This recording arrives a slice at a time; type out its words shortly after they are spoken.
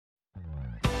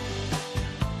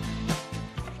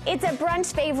It's a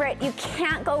brunch favorite. You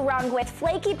can't go wrong with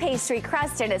flaky pastry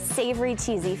crust and a savory,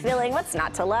 cheesy filling. What's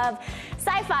not to love?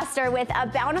 Cy Foster with A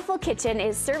Bountiful Kitchen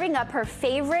is serving up her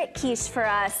favorite quiche for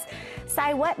us.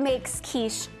 Cy, what makes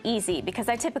quiche easy? Because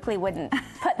I typically wouldn't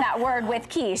put that word with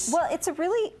quiche. Well, it's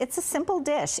a simple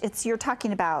dish. You're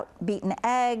talking about beaten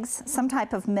eggs, some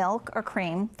type of milk or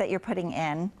cream that you're putting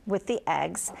in with the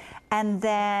eggs, and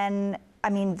then I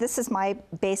mean, this is my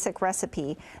basic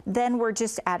recipe. Then we're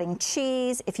just adding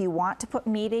cheese. If you want to put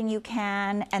meat in, you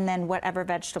can, and then whatever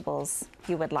vegetables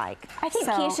you would like. I think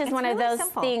quiche is one of those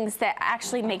things that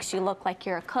actually makes you look like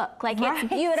you're a cook. Like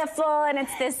it's beautiful and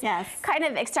it's this kind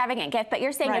of extravagant gift, but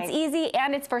you're saying it's easy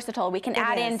and it's versatile. We can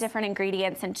add in different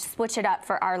ingredients and switch it up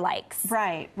for our likes.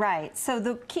 Right, right. So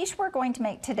the quiche we're going to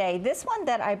make today, this one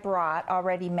that I brought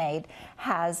already made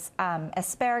has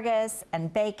asparagus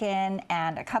and bacon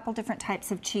and a couple different types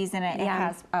of cheese in it. It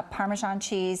has Parmesan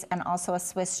cheese and also a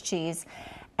Swiss cheese,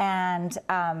 and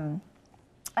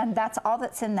that's all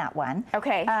that's in that one.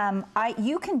 Okay.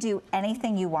 You can do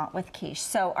anything you want with quiche.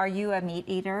 So, are you a meat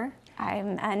eater?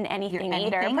 I'm an anything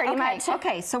eater, pretty much.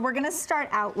 Okay, so we're going to start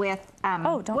out with.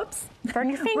 Oh, don't burn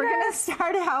your fingers. We're going to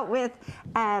start out with.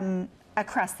 A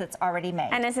crust that's already made.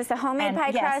 And is this a homemade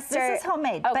pie crust? Yes, this is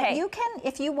homemade. Okay. But you can,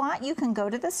 if you want, you can go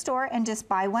to the store and just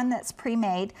buy one that's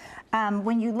pre-made.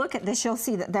 When you look at this, you'll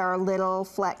see that there are little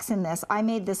flecks in this. I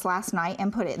made this last night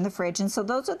and put it in the fridge, and so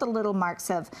those are the little marks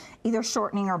of either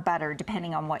shortening or butter,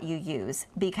 depending on what you use,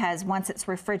 because once it's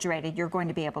refrigerated, you're going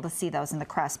to be able to see those in the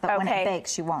crust, but when it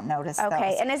bakes, you won't notice those.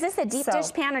 Okay, and is this a deep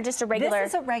dish pan or just a regular?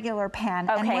 This is a regular pan,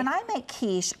 and when I make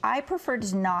quiche, I prefer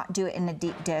to not do it in a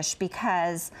deep dish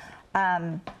because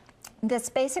this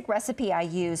basic recipe I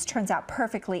use turns out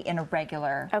perfectly in a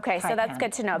regular pie so that's pan.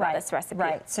 good to know about this recipe.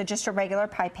 Right, so just a regular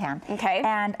pie pan. Okay.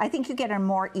 And I think you get a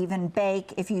more even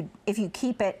bake if you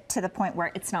keep it to the point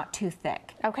where it's not too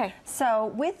thick. Okay.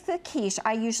 So with the quiche,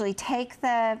 I usually take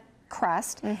the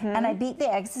crust and I beat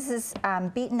the eggs. This is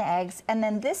beaten eggs, and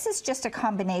then this is just a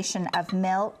combination of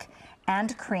milk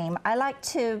and cream. I like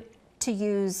to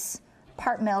use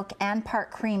part milk and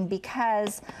part cream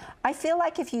because I feel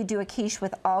like if you do a quiche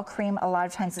with all cream, a lot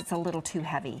of times it's a little too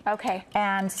heavy. Okay.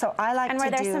 And so I like to do...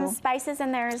 And were there some spices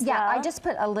in there as well? Yeah, I just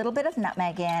put a little bit of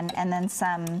nutmeg in and then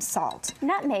some salt.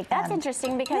 Nutmeg, that's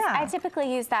interesting because I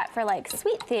typically use that for like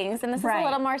sweet things, and this is a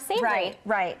little more savory. Right,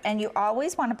 right. And you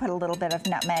always want to put a little bit of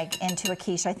nutmeg into a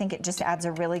quiche. I think it just adds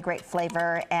a really great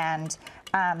flavor, and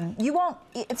you won't,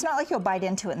 it's not like you'll bite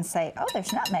into it and say, oh,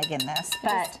 there's nutmeg in this.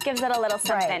 But just gives it a little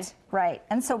something. Right, right.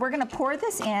 And so we're going to pour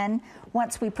this in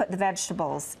once we put the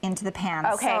vegetables into the pan.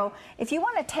 Okay. So if you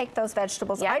want to take those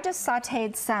vegetables, I just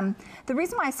sauteed some. The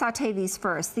reason why I saute these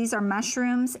first, these are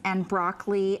mushrooms and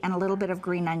broccoli and a little bit of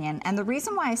green onion. And the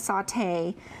reason why I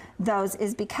saute those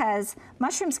is because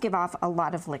mushrooms give off a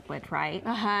lot of liquid, right?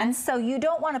 And so you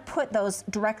don't want to put those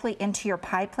directly into your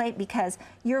pie plate because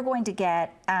you're going to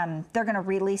get, they're going to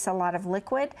release a lot of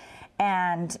liquid,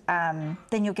 and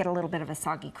then you'll get a little bit of a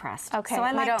soggy crust. Okay, so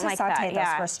I like to saute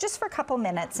those first, just for a couple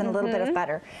minutes and a little bit of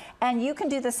butter. And you can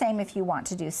do the same if you want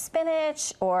to do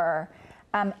spinach or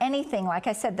anything. Like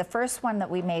I said, the first one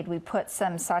that we made, we put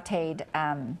some sauteed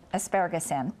asparagus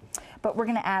in. But we're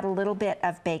going to add a little bit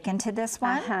of bacon to this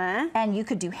one. And you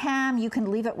could do ham. You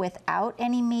can leave it without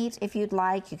any meat if you'd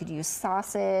like. You could use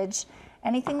sausage,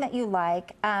 anything that you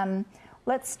like.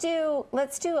 Let's do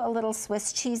a little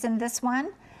Swiss cheese in this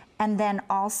one. And then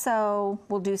also,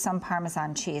 we'll do some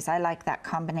Parmesan cheese. I like that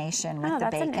combination with the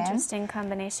bacon. That's an interesting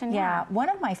combination, yeah. One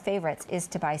of my favorites is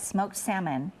to buy smoked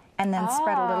salmon and then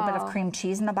spread a little bit of cream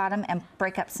cheese in the bottom and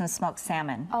break up some smoked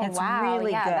salmon. It's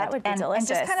really good. That would be delicious.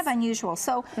 And just kind of unusual.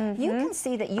 So you can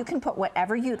see that you can put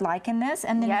whatever you'd like in this,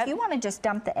 and then if you want to just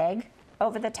dump the egg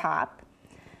over the top.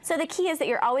 So the key is that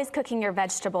you're always cooking your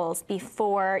vegetables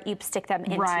before you stick them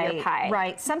into your pie.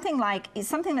 Right, something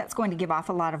that's going to give off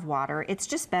a lot of water. It's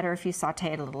just better if you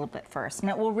saute it a little bit first, and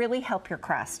it will really help your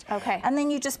crust. Okay. And then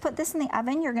you just put this in the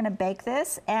oven. You're going to bake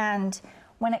this, and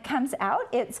when it comes out,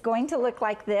 it's going to look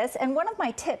like this. And one of my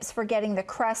tips for getting the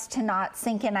crust to not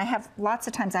sink in, lots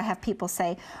of times I have people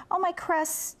say, oh, my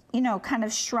crust, kind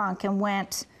of shrunk and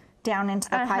went down into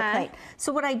the pie plate.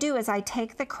 So what I do is I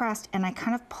take the crust and I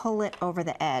kind of pull it over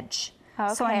the edge.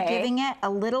 So I'm giving it a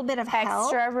little bit of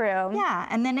help. Extra room. Yeah,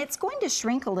 and then it's going to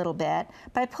shrink a little bit,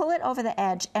 but I pull it over the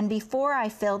edge, and before I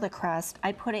fill the crust,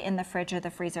 I put it in the fridge or the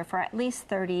freezer for at least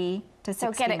 30 to 60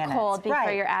 minutes. So get it cold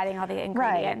before you're adding all the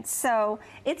ingredients. Right. So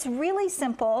it's really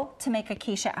simple to make a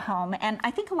quiche at home, and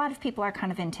I think a lot of people are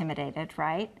kind of intimidated,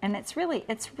 right? And it's really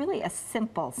a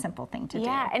simple thing to do.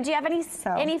 Yeah. And do you have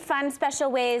any fun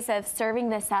special ways of serving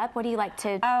this up? What do you like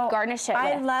to garnish it with?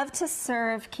 I love to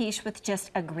serve quiche with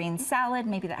just a green salad,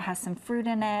 maybe that has some fruit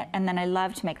in it, and then I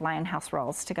love to make Lion House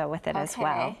rolls to go with it as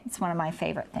well. It's one of my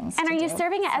favorite things to do. And are you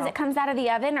serving it as it comes out of the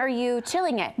oven, or are you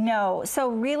chilling it? No. So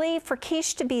really, for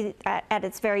quiche to be at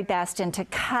its very best and to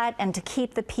cut and to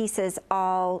keep the pieces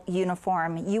all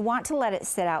uniform, you want to let it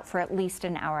sit out for at least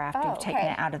an hour after you've taken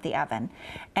it out of the oven.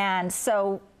 And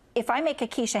so if I make a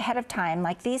quiche ahead of time,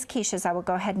 like these quiches, I will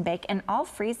go ahead and bake, and I'll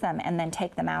freeze them and then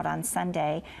take them out on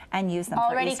Sunday and use them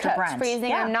for Easter brunch. Already cooked, freezing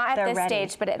them, not at this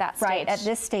stage, but at that stage. Right, at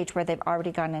this stage where they've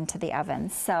already gone into the oven.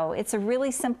 So it's a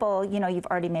really simple, you know, you've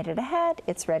already made it ahead,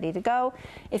 it's ready to go.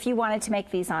 If you wanted to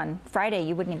make these on Friday,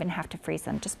 you wouldn't even have to freeze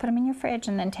them. Just put them in your fridge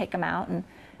and then take them out and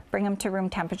bring them to room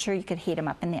temperature. You could heat them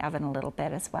up in the oven a little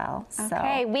bit as well.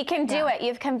 Okay, we can do it.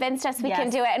 You've convinced us we can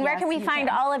do it. And where can we find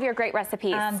all of your great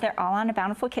recipes? They're all on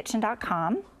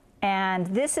abountifulkitchen.com. And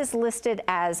this is listed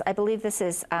as, I believe this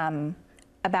is A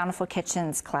Bountiful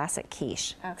Kitchen's classic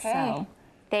quiche. Okay. So,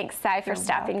 thanks, Cy, for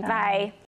stopping by.